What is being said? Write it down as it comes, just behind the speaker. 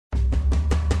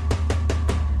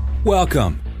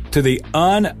Welcome to the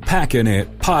Unpacking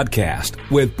It podcast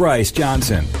with Bryce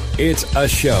Johnson. It's a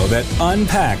show that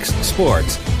unpacks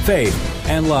sports, faith,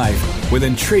 and life with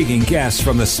intriguing guests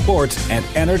from the sports and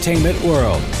entertainment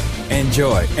world.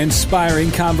 Enjoy inspiring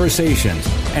conversations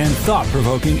and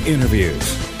thought-provoking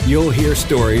interviews. You'll hear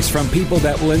stories from people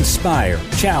that will inspire,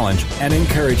 challenge, and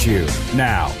encourage you.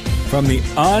 Now, from the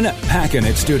Unpacking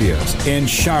It studios in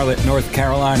Charlotte, North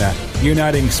Carolina,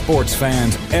 uniting sports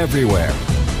fans everywhere,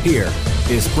 here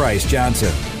is Bryce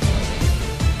Johnson.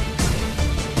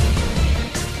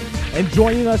 And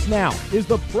joining us now is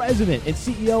the president and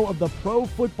CEO of the Pro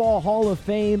Football Hall of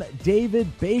Fame,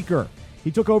 David Baker. He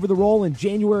took over the role in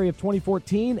January of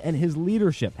 2014, and his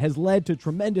leadership has led to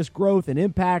tremendous growth and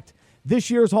impact. This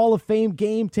year's Hall of Fame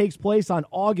game takes place on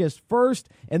August 1st,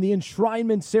 and the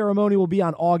enshrinement ceremony will be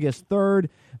on August 3rd.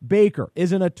 Baker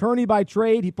is an attorney by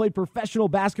trade. He played professional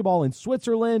basketball in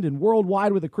Switzerland and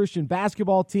worldwide with a Christian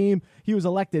basketball team. He was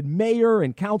elected mayor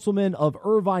and councilman of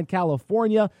Irvine,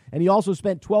 California, and he also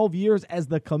spent 12 years as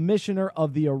the commissioner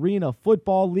of the Arena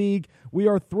Football League. We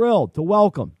are thrilled to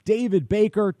welcome David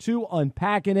Baker to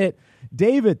Unpacking It.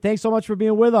 David, thanks so much for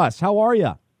being with us. How are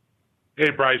you? Hey,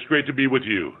 Bryce, great to be with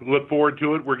you. Look forward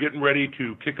to it. We're getting ready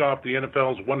to kick off the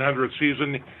NFL's 100th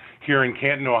season here in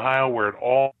Canton, Ohio, where it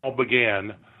all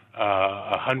began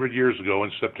 100 years ago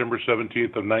on September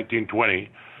 17th of 1920.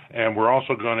 And we're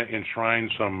also going to enshrine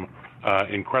some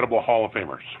incredible Hall of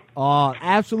Famers.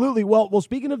 Absolutely. Well,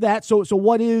 speaking of that, so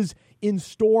what is in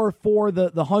store for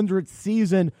the 100th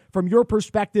season from your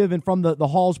perspective and from the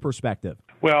Hall's perspective?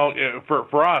 Well,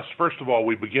 for us, first of all,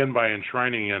 we begin by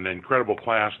enshrining an incredible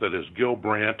class that is Gil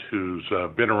Brandt, who's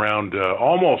been around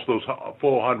almost those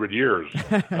full 100 years,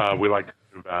 we like to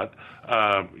do that.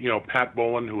 Pat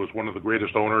Bowlen, who was one of the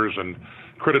greatest owners and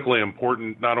critically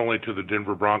important not only to the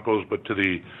Denver Broncos but to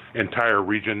the entire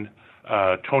region.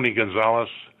 Tony Gonzalez,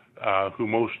 who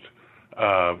most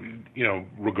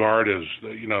regard as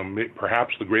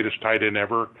perhaps the greatest tight end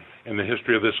ever in the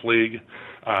history of this league.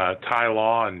 Ty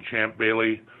Law and Champ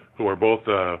Bailey, who are both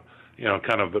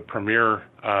kind of the premier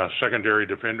secondary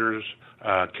defenders.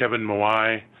 Kevin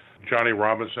Mawai, Johnny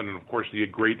Robinson, and of course the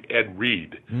great Ed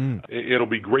Reed. It'll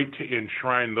be great to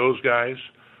enshrine those guys.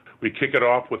 We kick it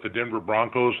off with the Denver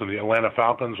Broncos and the Atlanta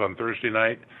Falcons on Thursday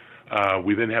night.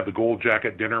 We then have the Gold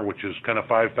Jacket Dinner, which is kind of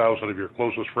 5,000 of your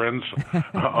closest friends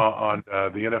on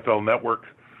the NFL Network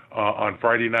on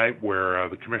Friday night, where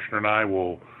the commissioner and I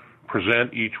will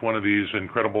present each one of these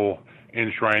incredible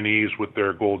enshrinees with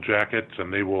their gold jackets,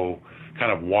 and they will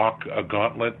kind of walk a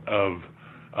gauntlet of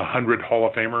 100 Hall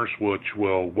of Famers, which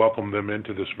will welcome them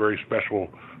into this very special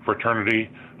fraternity.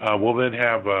 We'll then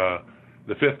have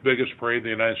the fifth biggest parade in the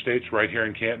United States right here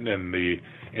in Canton, and the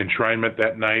enshrinement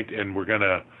that night, and we're going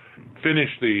to finish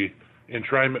the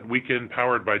enshrinement weekend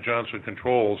powered by Johnson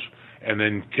Controls, and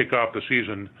then kick off the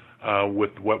season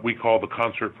with what we call the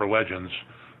Concert for Legends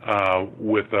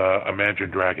with Imagine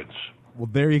Dragons. Well,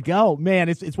 there you go. Man,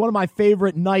 it's one of my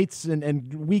favorite nights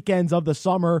and weekends of the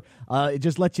summer. It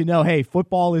just lets you know, hey,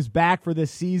 football is back for this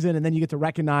season, and then you get to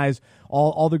recognize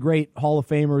all the great Hall of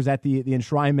Famers at the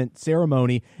enshrinement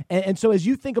ceremony. And so as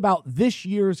you think about this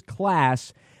year's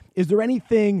class, is there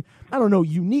anything,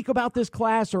 unique about this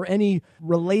class or any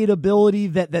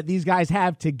relatability that these guys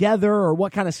have together, or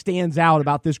what kind of stands out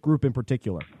about this group in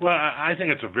particular? Well, I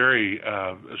think it's a very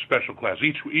special class.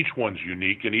 Each one's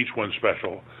unique and each one's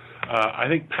special. I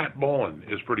think Pat Bowlen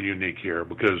is pretty unique here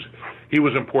because he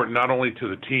was important not only to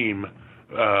the team,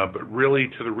 but really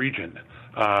to the region.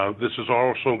 This has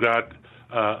also got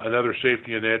another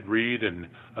safety in Ed Reed and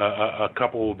a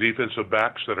couple defensive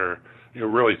backs that are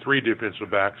really three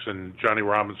defensive backs, and Johnny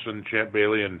Robinson, Champ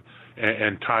Bailey,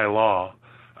 and Ty Law.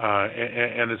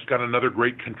 And it's got another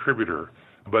great contributor.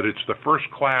 But it's the first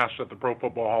class at the Pro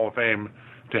Football Hall of Fame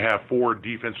to have four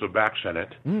defensive backs in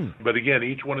it. But again,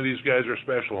 each one of these guys are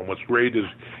special, and what's great is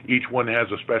each one has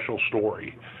a special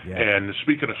story. Yeah. And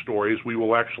speaking of stories, we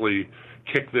will actually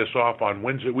kick this off on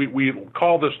Wednesday. We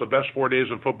call this the best 4 days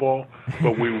in football,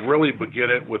 but we really begin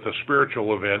it with a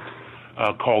spiritual event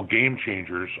called Game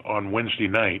Changers on Wednesday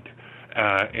night.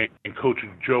 And Coach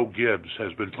Joe Gibbs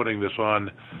has been putting this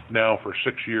on now for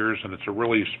 6 years, and it's a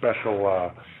really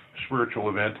special spiritual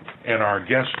event. And our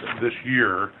guests this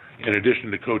year, in addition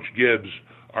to Coach Gibbs,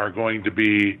 are going to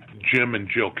be Jim and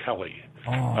Jill Kelly,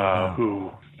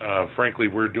 who, frankly,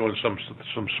 we're doing some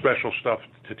special stuff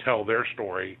to tell their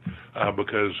story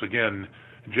because, again,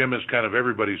 Jim is kind of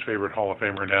everybody's favorite Hall of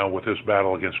Famer now with his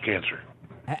battle against cancer.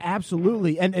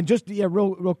 Absolutely. And just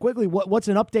real quickly, what's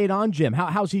an update on Jim?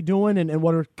 How's he doing, and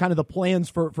what are kind of the plans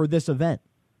for this event?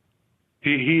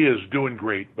 He is doing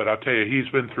great, but I'll tell you, he's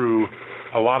been through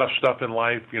a lot of stuff in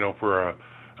life. For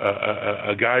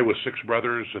a guy with 6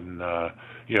 brothers, and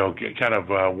kind of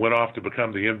went off to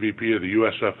become the MVP of the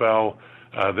USFL,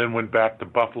 then went back to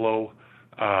Buffalo,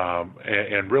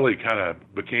 and really kind of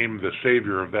became the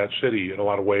savior of that city in a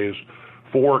lot of ways.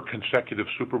 4 consecutive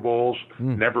Super Bowls,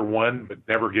 never won, but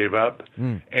never gave up,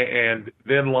 and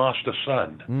then lost a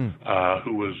son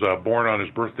who was born on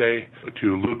his birthday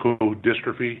to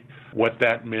leukodystrophy, what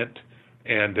that meant,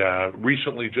 and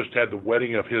recently just had the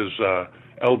wedding of his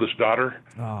eldest daughter.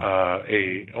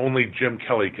 Only his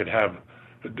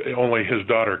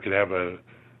daughter could have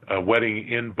a wedding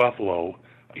in Buffalo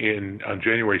on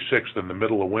January 6th in the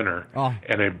middle of winter,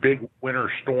 and a big winter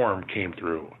storm came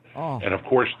through. And of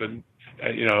course,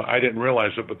 I didn't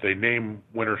realize it, but they name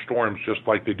winter storms just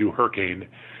like they do hurricane.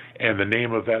 And the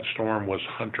name of that storm was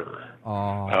Hunter,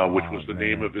 which was the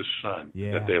name of his son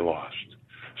that they lost.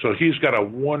 So he's got a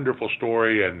wonderful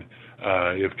story, and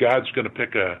if God's going to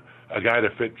pick a guy to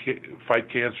fight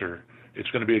cancer,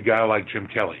 it's going to be a guy like Jim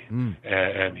Kelly.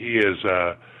 And he is,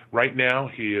 right now,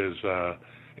 he is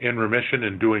in remission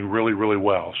and doing really, really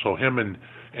well. So him and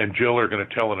Jill are going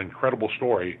to tell an incredible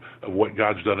story of what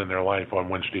God's done in their life on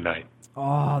Wednesday night.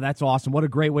 Oh, that's awesome. What a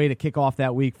great way to kick off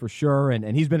that week for sure.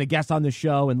 And he's been a guest on the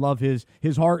show, and love his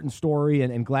heart and story,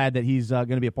 and glad that he's going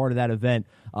to be a part of that event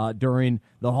during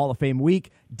the Hall of Fame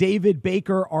week. David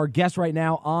Baker, our guest right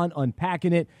now on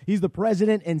Unpacking It. He's the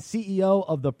president and CEO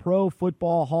of the Pro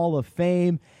Football Hall of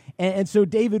Fame. And so,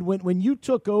 David, when you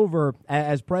took over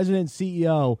as president and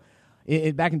CEO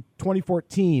back in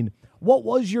 2014, what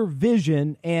was your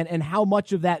vision, and how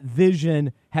much of that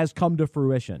vision has come to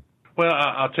fruition? Well,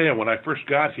 I'll tell you, when I first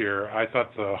got here, I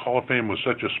thought the Hall of Fame was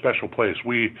such a special place.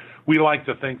 We like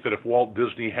to think that if Walt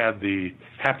Disney had the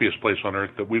happiest place on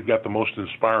earth, that we've got the most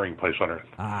inspiring place on earth.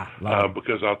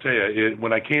 Because I'll tell you,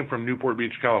 when I came from Newport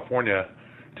Beach, California,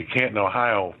 to Canton,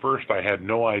 Ohio, first I had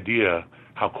no idea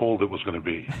how cold it was going to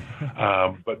be.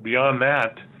 But beyond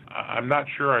that, I'm not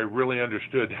sure I really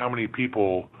understood how many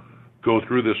people go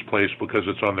through this place because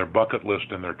it's on their bucket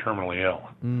list and they're terminally ill.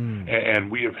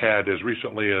 And we have had, as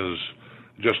recently as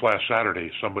just last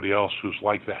Saturday, somebody else who's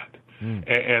like that.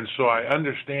 And so I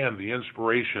understand the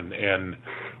inspiration and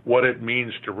what it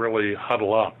means to really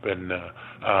huddle up. And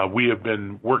we have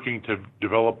been working to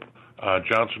develop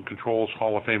Johnson Controls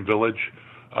Hall of Fame Village,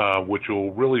 which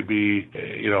will really be,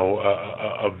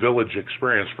 a village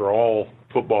experience for all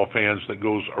football fans that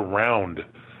goes around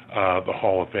the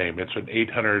Hall of Fame. It's an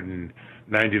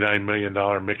 $899 million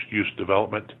mixed-use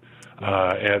development,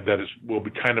 and that will be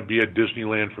a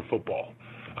Disneyland for football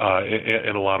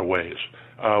in a lot of ways.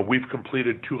 We've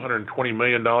completed $220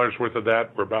 million worth of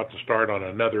that. We're about to start on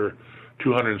another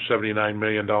 $279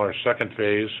 million second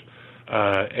phase,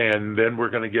 and then we're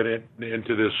going to get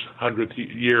into this 100th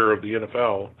year of the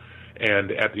NFL,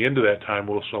 and at the end of that time,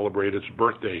 we'll celebrate its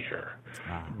birthday here.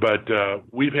 But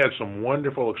we've had some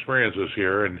wonderful experiences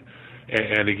here, and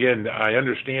again, I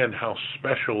understand how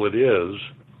special it is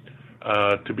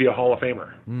to be a Hall of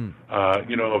Famer.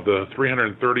 Of the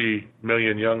 330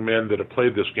 million young men that have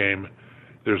played this game,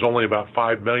 there's only about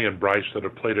 5 million, Bryce, that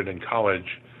have played it in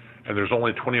college, and there's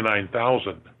only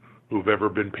 29,000 who've ever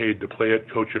been paid to play it,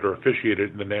 coach it, or officiate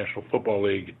it in the National Football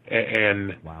League.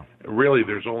 And really,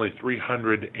 there's only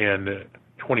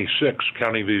 326,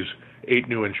 counting these 8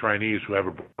 new enshrinees, who have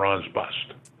a bronze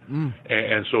bust.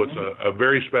 And so it's a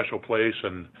very special place,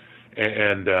 and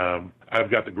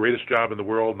I've got the greatest job in the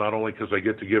world, not only because I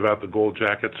get to give out the gold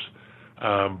jackets,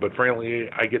 but frankly,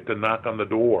 I get to knock on the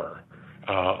door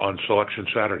on Selection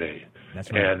Saturday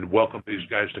and welcome these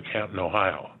guys to Canton,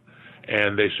 Ohio.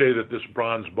 And they say that this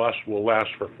bronze bust will last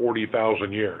for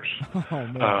 40,000 years.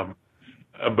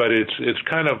 But it's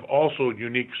kind of also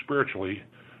unique spiritually,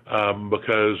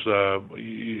 because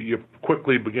you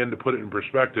quickly begin to put it in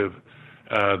perspective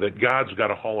that God's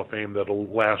got a Hall of Fame that'll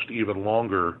last even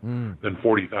longer than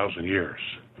 40,000 years.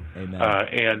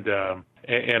 And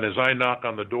as I knock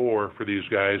on the door for these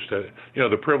guys,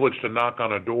 the privilege to knock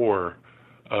on a door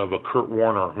of a Kurt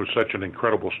Warner, who's such an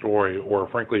incredible story, or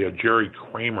frankly a Jerry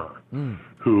Kramer,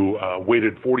 who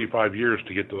waited 45 years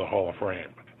to get to the Hall of Fame.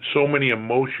 So many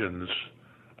emotions,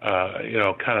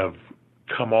 kind of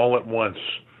come all at once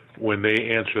when they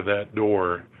answer that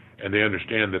door and they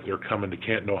understand that they're coming to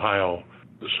Canton, Ohio,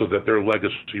 so that their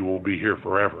legacy will be here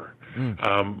forever.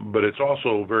 But it's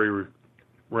also very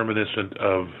reminiscent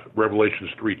of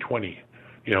Revelations 3:20,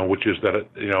 which is that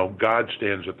God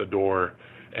stands at the door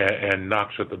and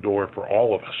knocks at the door for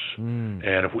all of us.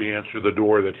 And if we answer the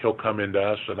door, that he'll come into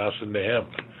us and us into him.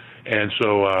 And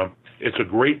so it's a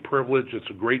great privilege. It's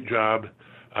a great job.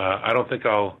 I don't think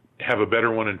I'll have a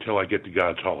better one until I get to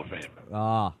God's Hall of Fame.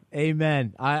 Ah,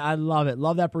 amen. I love it.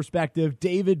 Love that perspective.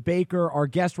 David Baker, our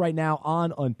guest right now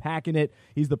on Unpacking It.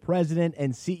 He's the president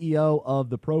and CEO of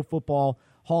the Pro Football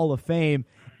Hall of Fame.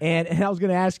 And I was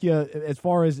going to ask you, as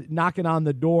far as knocking on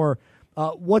the door,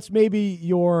 what's maybe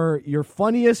your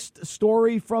funniest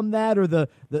story from that, or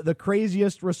the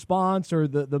craziest response, or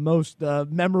the most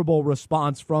memorable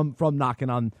response from knocking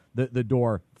on the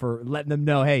door for letting them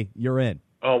know, hey, you're in?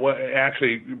 Oh, well,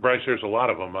 actually, Bryce, there's a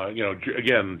lot of them.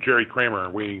 Again, Jerry Kramer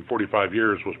waiting 45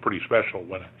 years was pretty special.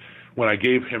 When I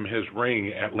gave him his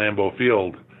ring at Lambeau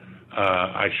Field,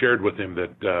 I shared with him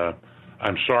that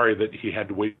I'm sorry that he had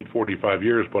to wait 45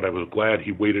 years, but I was glad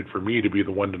he waited for me to be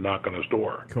the one to knock on his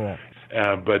door. Cool.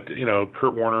 But,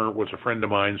 Kurt Warner was a friend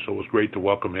of mine, so it was great to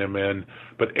welcome him in.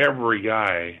 But every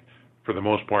guy, for the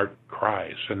most part,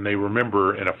 cries, and they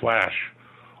remember in a flash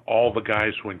all the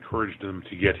guys who encouraged them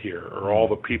to get here, or all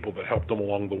the people that helped them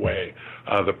along the way,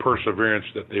 the perseverance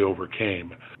that they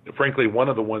overcame. Frankly, one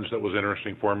of the ones that was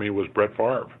interesting for me was Brett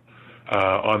Favre.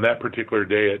 On that particular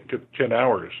day, it took 10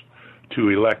 hours to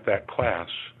elect that class.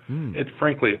 It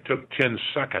took 10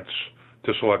 seconds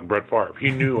to select Brett Favre.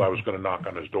 He knew I was going to knock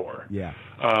on his door. Yeah.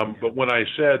 But when I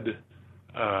said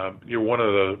you're one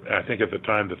of the, I think at the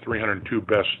time, the 302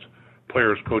 best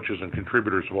players, coaches, and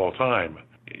contributors of all time,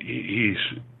 he's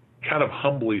kind of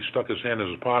humbly stuck his hand in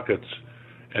his pockets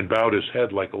and bowed his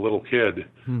head like a little kid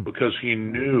because he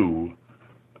knew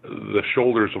the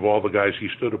shoulders of all the guys he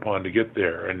stood upon to get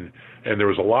there. And there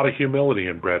was a lot of humility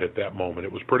in Brett at that moment.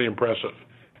 It was pretty impressive.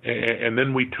 And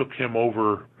then we took him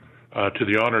over to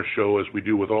the honors show, as we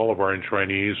do with all of our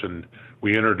enshrinees, and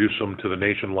we introduced them to the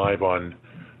nation live on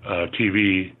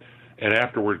TV. And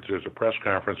afterwards, there's a press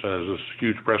conference, and as this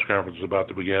huge press conference is about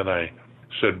to begin, I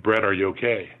said, "Brett, are you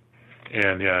okay?"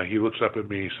 And he looks up at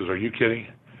me, he says, "Are you kidding?"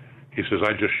 He says,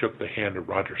 "I just shook the hand of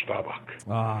Roger Staubach."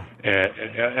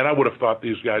 And I would have thought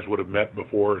these guys would have met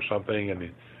before or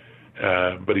something.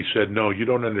 But he said, "No, you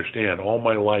don't understand. All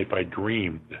my life I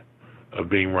dreamed of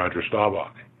being Roger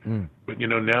Staubach. But,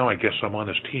 now I guess I'm on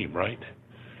his team, right?"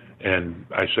 And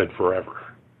I said, "Forever."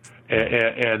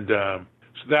 And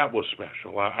so that was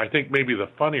special. I think maybe the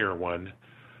funnier one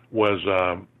was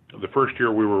the first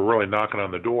year we were really knocking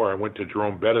on the door. I went to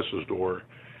Jerome Bettis' door,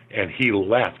 and he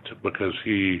left because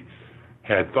he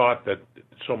had thought that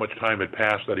so much time had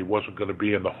passed that he wasn't going to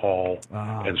be in the hall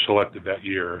and selected that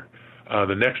year.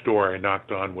 The next door I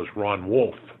knocked on was Ron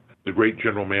Wolf, the great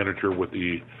general manager with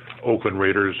the Oakland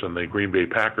Raiders and the Green Bay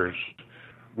Packers.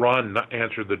 Ron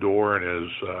answered the door, and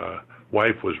his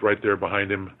wife was right there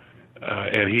behind him.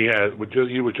 And he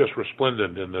was just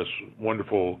resplendent in this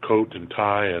wonderful coat and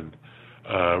tie and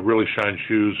really shine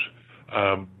shoes.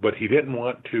 But he didn't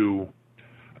want to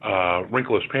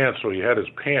wrinkle his pants, so he had his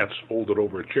pants folded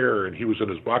over a chair, and he was in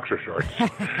his boxer shorts.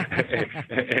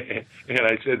 And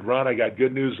I said, "Ron, I got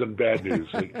good news and bad news,"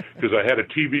 because I had a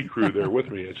TV crew there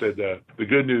with me. I said, "The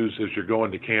good news is you're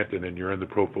going to Canton and you're in the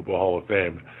Pro Football Hall of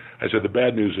Fame." I said, "The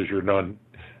bad news is you're on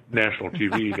national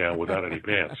TV now without any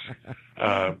pants."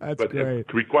 But great.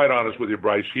 To be quite honest with you,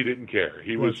 Bryce, he didn't care.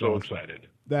 He was so excited.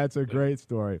 That's a great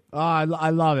story. I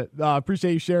love it.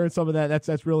 Appreciate you sharing some of that.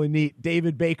 That's really neat.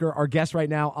 David Baker, our guest right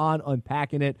now on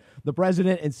Unpacking It, the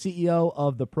president and CEO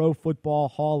of the Pro Football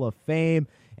Hall of Fame.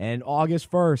 And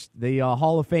August 1st, the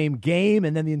Hall of Fame game,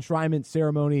 and then the enshrinement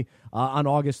ceremony on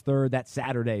August 3rd, that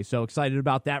Saturday. So excited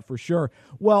about that for sure.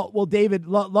 Well, David,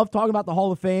 love talking about the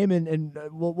Hall of Fame, and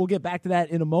we'll get back to that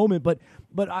in a moment. But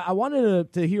I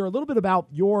wanted to hear a little bit about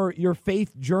your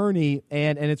faith journey,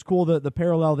 and it's cool the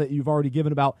parallel that you've already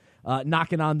given about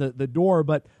knocking on the door.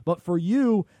 But for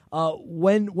you,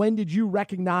 when did you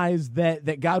recognize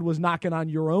that God was knocking on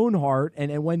your own heart,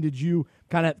 and when did you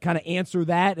kind of answer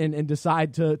that and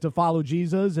decide to follow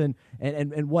Jesus,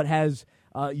 and what has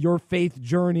your faith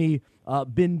journey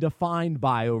been defined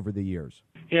by over the years?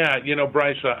 Yeah,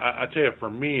 Bryce, I tell you, for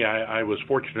me, I was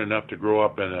fortunate enough to grow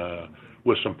up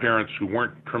with some parents who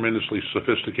weren't tremendously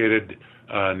sophisticated.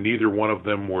 Neither one of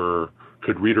them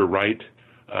could read or write.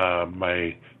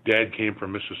 My dad came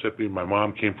from Mississippi. My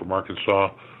mom came from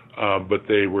Arkansas. But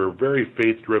they were very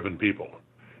faith-driven people.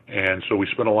 And so we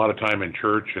spent a lot of time in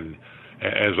church. And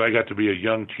as I got to be a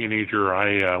young teenager,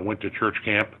 I went to church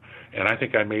camp. And I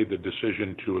think I made the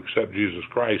decision to accept Jesus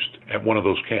Christ at one of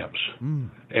those camps.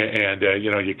 And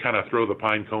you kind of throw the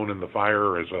pine cone in the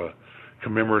fire as a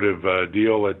commemorative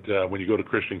deal when you go to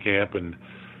Christian camp. And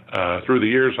through the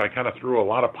years, I kind of threw a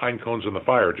lot of pine cones in the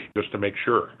fire just to make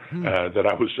sure that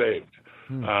I was saved.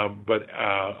 But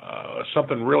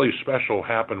something really special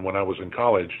happened when I was in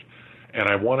college, and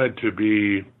I wanted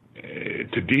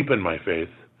to deepen my faith.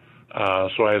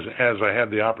 So as I had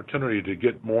the opportunity to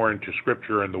get more into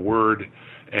Scripture and the Word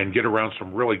and get around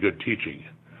some really good teaching,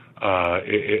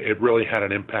 it really had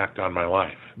an impact on my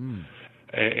life.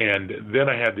 And then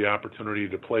I had the opportunity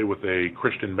to play with a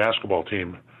Christian basketball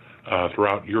team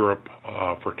throughout Europe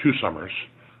for 2 summers.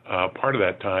 Part of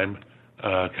that time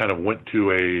kind of went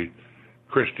to a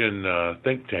Christian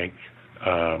think tank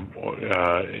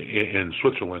in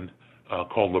Switzerland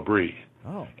called L'Abri.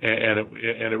 Oh. And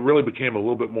it really became a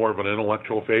little bit more of an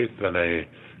intellectual faith than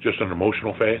just an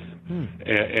emotional faith.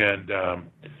 And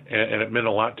it meant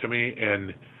a lot to me.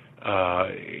 And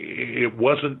it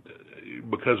wasn't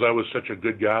because I was such a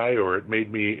good guy or it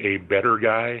made me a better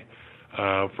guy.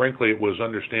 Frankly, it was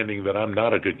understanding that I'm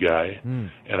not a good guy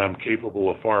and I'm capable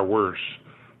of far worse.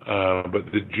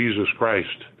 But that Jesus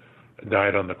Christ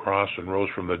died on the cross and rose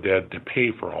from the dead to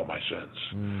pay for all my sins.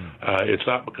 It's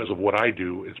not because of what I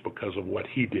do, it's because of what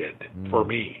he did for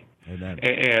me. Amen.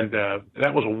 And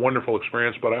that was a wonderful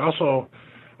experience, but I also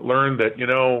learned that,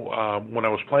 when I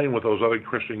was playing with those other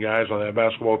Christian guys on that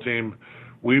basketball team,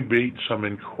 we beat some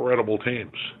incredible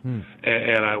teams.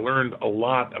 And I learned a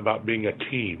lot about being a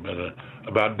team and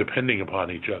about depending upon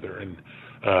each other and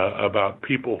about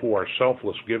people who are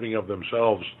selfless, giving of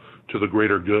themselves to the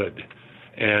greater good.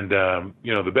 And,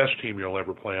 the best team you'll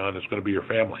ever play on is going to be your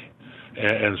family.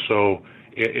 And so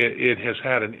it has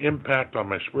had an impact on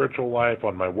my spiritual life,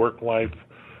 on my work life,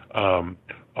 on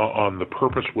the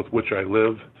purpose with which I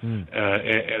live. And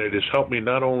it has helped me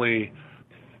not only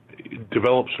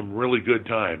develop some really good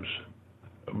times,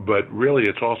 but really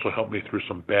it's also helped me through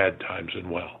some bad times as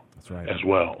well. That's right. As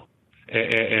well.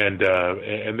 And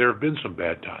there have been some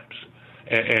bad times.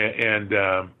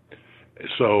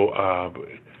 So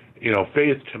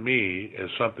faith to me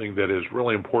is something that is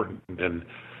really important. And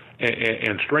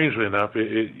strangely enough,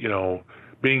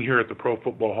 being here at the Pro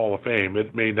Football Hall of Fame,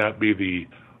 it may not be the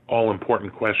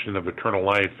all-important question of eternal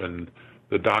life and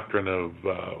the doctrine of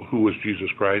who was Jesus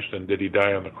Christ and did he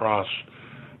die on the cross.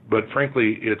 But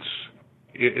frankly,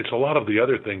 it's a lot of the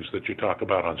other things that you talk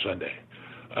about on Sunday.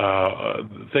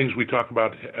 The things we talk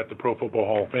about at the Pro Football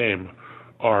Hall of Fame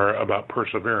are about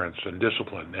perseverance and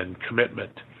discipline and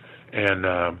commitment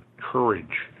and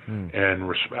courage and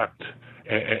respect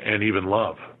and even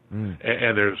love.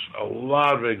 And there's a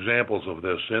lot of examples of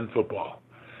this in football.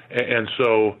 And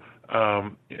so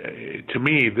to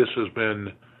me, this has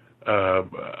been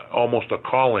almost a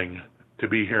calling to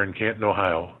be here in Canton,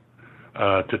 Ohio,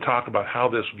 to talk about how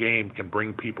this game can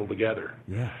bring people together.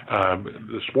 Yeah.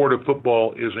 The sport of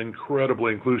football is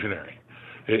incredibly inclusionary.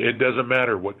 It doesn't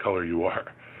matter what color you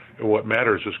are. What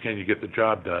matters is can you get the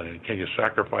job done, and can you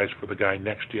sacrifice for the guy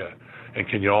next to you, and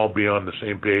can you all be on the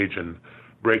same page and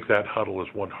break that huddle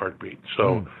as one heartbeat.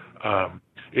 So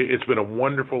it's been a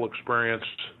wonderful experience.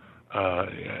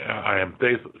 I am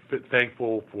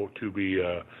thankful to be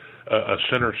a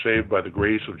sinner saved by the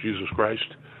grace of Jesus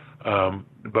Christ.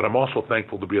 But I'm also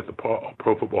thankful to be at the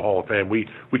Pro Football Hall of Fame. We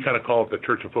kind of call it the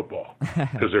Church of Football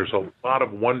because there's a lot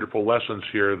of wonderful lessons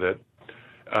here that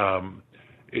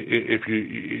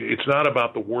it's not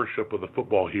about the worship of the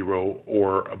football hero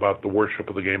or about the worship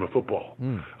of the game of football,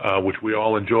 which we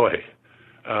all enjoy.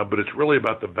 But it's really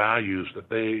about the values that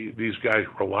these guys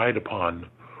relied upon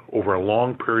over a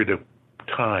long period of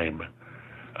time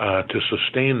to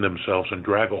sustain themselves and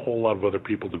drag a whole lot of other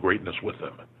people to greatness with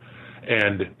them.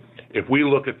 And if we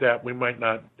look at that, we might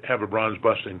not have a bronze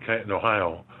bust in Canton,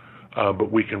 Ohio,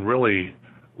 but we can really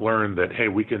learn that, hey,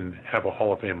 we can have a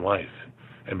Hall of Fame life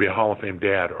and be a Hall of Fame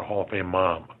dad or a Hall of Fame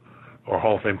mom or a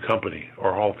Hall of Fame company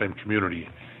or a Hall of Fame community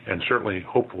and certainly,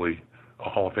 hopefully, a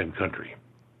Hall of Fame country.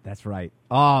 That's right.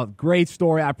 Oh, great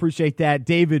story. I appreciate that.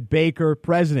 David Baker,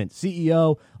 President,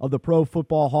 CEO of the Pro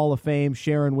Football Hall of Fame,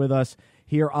 sharing with us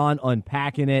here on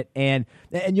Unpacking It. And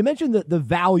you mentioned the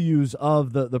values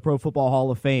of the Pro Football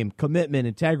Hall of Fame: commitment,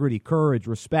 integrity, courage,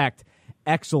 respect,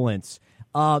 excellence.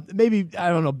 Maybe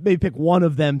pick one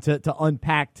of them to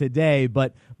unpack today.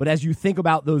 But as you think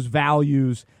about those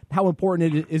values, how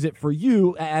important is it for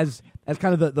you as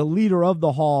kind of the leader of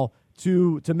the Hall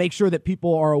to make sure that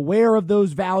people are aware of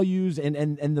those values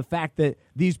and the fact that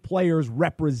these players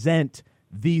represent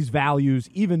these values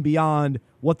even beyond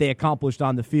what they accomplished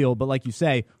on the field, but like you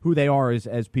say, who they are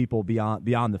as people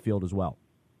beyond the field as well?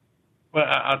 Well,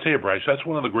 I'll tell you, Bryce, that's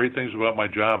one of the great things about my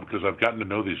job because I've gotten to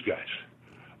know these guys.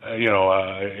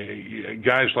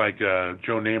 Guys like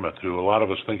Joe Namath, who a lot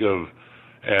of us think of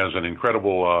as an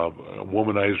incredible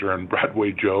womanizer and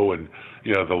Broadway Joe and,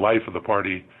 the life of the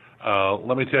party.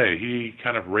 Let me tell you, he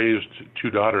kind of raised 2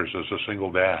 daughters as a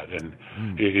single dad, and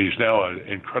he's now an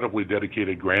incredibly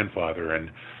dedicated grandfather.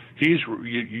 And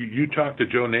you talk to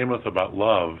Joe Namath about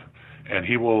love, and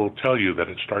he will tell you that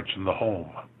it starts in the home.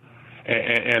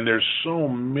 And there's so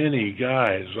many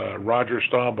guys, Roger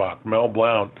Staubach, Mel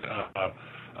Blount,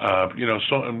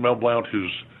 Mel Blount,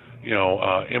 who's,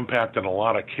 impacted a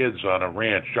lot of kids on a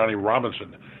ranch. Johnny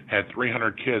Robinson had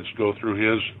 300 kids go through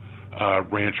his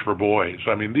ranch for boys.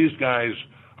 I mean, these guys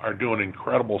are doing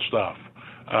incredible stuff.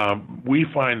 We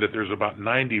find that there's about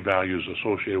 90 values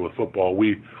associated with football.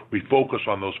 We focus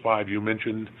on those 5 you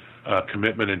mentioned,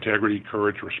 commitment, integrity,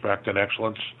 courage, respect, and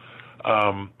excellence.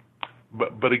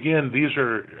 But again, these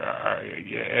are,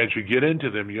 as you get into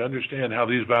them, you understand how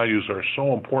these values are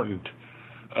so important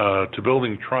to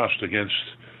building trust against,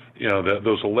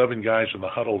 those 11 guys in the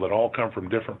huddle that all come from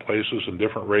different places and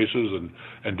different races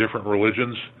and different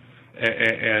religions.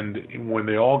 And when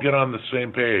they all get on the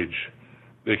same page,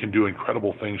 they can do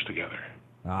incredible things together.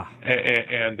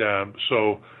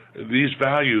 So these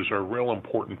values are real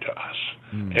important to us.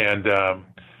 And,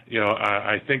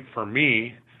 I think for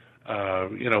me,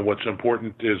 what's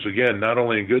important is, again, not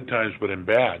only in good times but in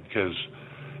bad, because,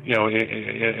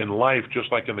 in life,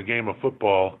 just like in the game of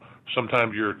football,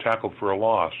 sometimes you're tackled for a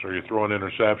loss, or you throw an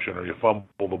interception, or you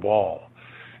fumble the ball.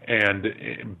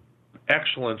 And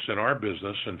excellence in our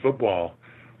business in football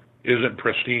isn't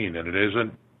pristine, and it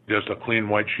isn't just a clean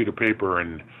white sheet of paper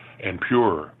and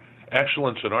pure.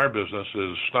 Excellence in our business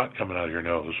is snot coming out of your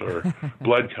nose or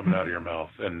blood coming out of your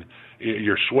mouth, and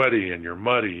you're sweaty and you're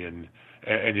muddy, and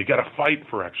you got to fight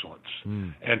for excellence.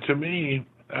 And to me,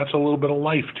 that's a little bit of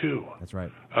life too. That's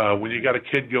right. When you got a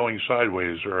kid going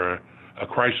sideways, or a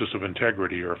crisis of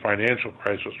integrity, or a financial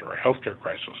crisis, or a healthcare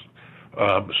crisis,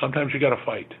 sometimes you got to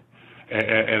fight.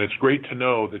 And it's great to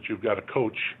know that you've got a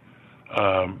coach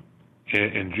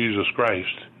in Jesus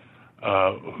Christ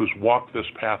who's walked this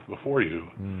path before you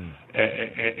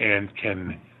and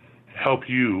can help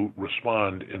you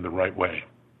respond in the right way.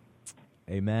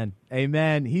 Amen.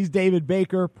 Amen. He's David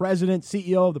Baker, President,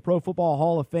 CEO of the Pro Football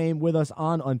Hall of Fame, with us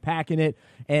on Unpacking It.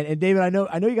 And David, I know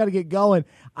you got to get going.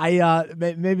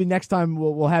 Maybe next time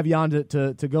we'll have you on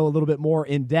to go a little bit more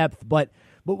in depth, but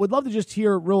would love to just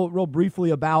hear real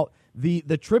briefly about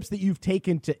the trips that you've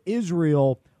taken to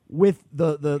Israel with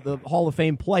the Hall of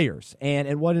Fame players,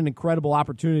 and what an incredible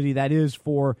opportunity that is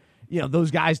for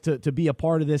those guys to be a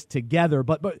part of this together.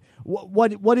 But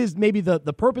what is maybe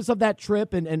the purpose of that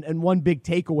trip, and one big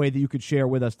takeaway that you could share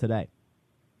with us today?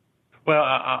 Well,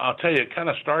 I'll tell you, it kind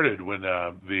of started when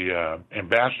the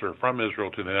ambassador from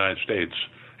Israel to the United States,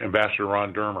 Ambassador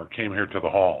Ron Dermer, came here to the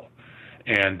Hall.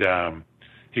 And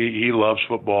he loves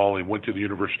football. He went to the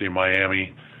University of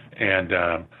Miami, and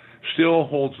still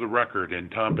holds the record in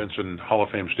Tom Benson Hall of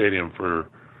Fame Stadium for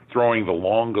throwing the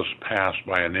longest pass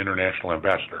by an international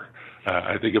ambassador.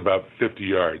 I think about 50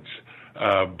 yards.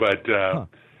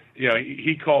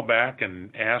 He called back and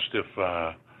asked if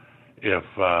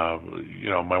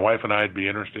my wife and I'd be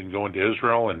interested in going to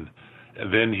Israel, and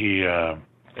then he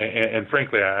and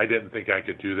frankly, I didn't think I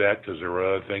could do that because there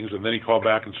were other things. And then he called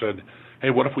back and said, "Hey,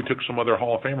 what if we took some other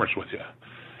Hall of Famers with you?"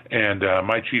 And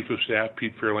my chief of staff,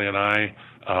 Pete Fairley, and I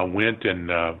went, and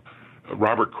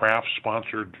Robert Kraft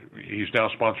he's now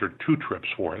sponsored 2 trips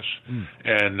for us.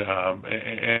 And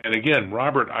again,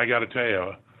 Robert, I got to tell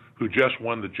you, who just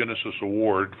won the Genesis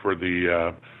Award for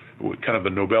the kind of the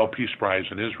Nobel Peace Prize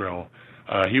in Israel,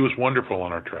 he was wonderful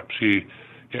on our trips.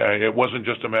 It wasn't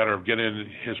just a matter of getting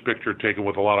his picture taken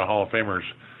with a lot of Hall of Famers.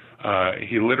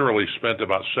 He literally spent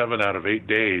about 7 out of 8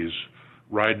 days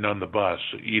riding on the bus,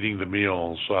 eating the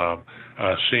meals,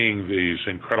 seeing these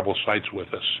incredible sights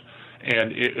with us.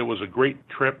 And it was a great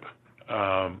trip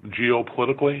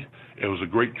geopolitically. It was a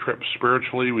great trip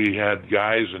spiritually. We had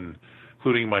guys,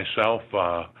 including myself,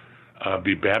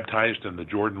 be baptized in the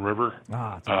Jordan River.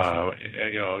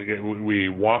 Awesome. We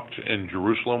walked in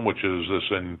Jerusalem, which is this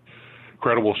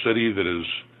incredible city that is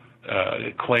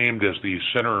claimed as the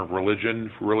center of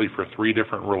religion, really for 3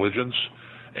 different religions.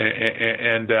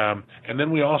 And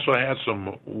then we also had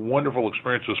some wonderful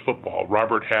experiences with football.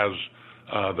 Robert has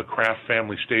the Kraft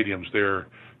family stadiums there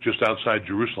just outside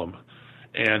Jerusalem,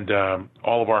 and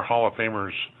all of our Hall of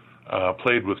Famers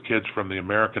played with kids from the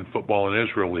American Football and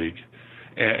Israel League,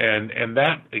 and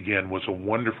that again was a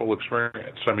wonderful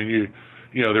experience. I mean,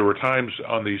 there were times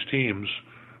on these teams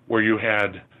where you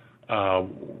had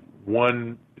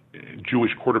one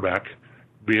Jewish quarterback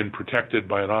being protected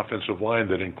by an offensive line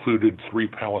that included 3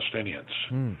 Palestinians.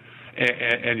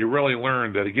 And you really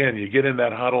learn that, again, you get in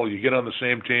that huddle, you get on the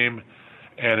same team,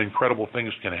 and incredible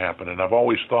things can happen. And I've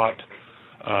always thought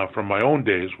from my own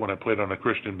days when I played on a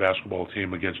Christian basketball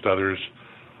team against others,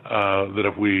 that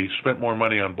if we spent more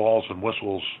money on balls and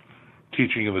whistles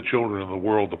teaching the children of the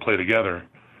world to play together,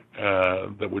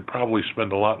 that would probably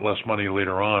spend a lot less money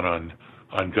later on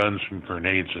guns and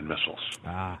grenades and missiles.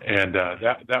 And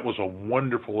that was a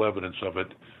wonderful evidence of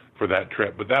it for that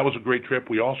trip. But that was a great trip.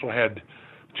 We also had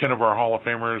 10 of our Hall of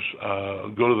Famers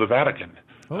go to the Vatican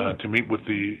to meet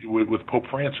with Pope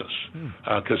Francis,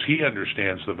 because he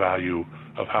understands the value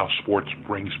of how sports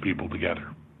brings people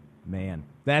together. Man,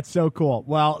 that's so cool.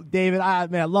 Well, David, I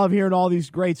love hearing all these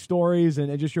great stories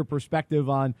and just your perspective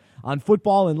on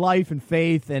football and life and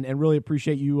faith, and really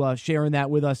appreciate you sharing that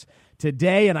with us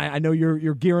today. And I know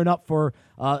you're gearing up for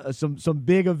some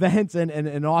big events and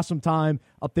an awesome time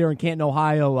up there in Canton,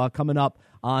 Ohio, coming up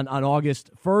on August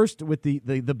 1st with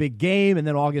the big game, and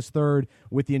then August 3rd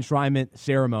with the enshrinement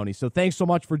ceremony. So thanks so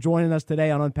much for joining us today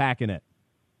on Unpacking It.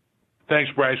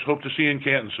 Thanks, Bryce. Hope to see you in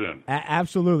Canton soon.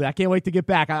 Absolutely. I can't wait to get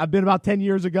back. I've been about 10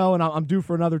 years ago, and I'm due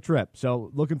for another trip.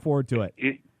 So looking forward to it.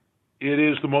 It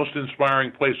is the most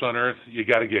inspiring place on earth. You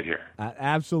got to get here.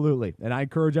 Absolutely. And I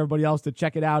encourage everybody else to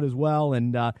check it out as well.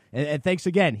 And thanks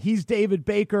again. He's David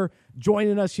Baker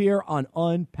joining us here on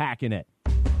Unpacking It.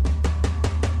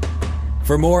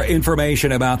 For more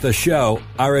information about the show,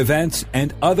 our events,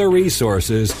 and other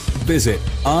resources, visit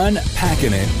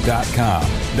unpackinit.com.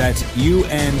 That's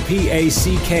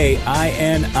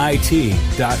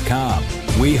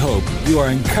unpackinit.com. We hope you are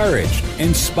encouraged,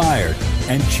 inspired,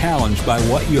 and challenged by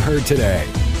what you heard today.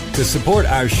 To support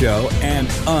our show and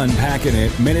Unpacking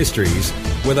It Ministries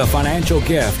with a financial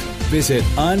gift, visit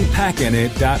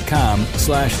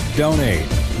unpackinit.com/donate.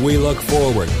 We look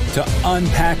forward to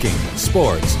unpacking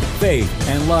sports, faith,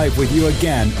 and life with you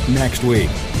again next week.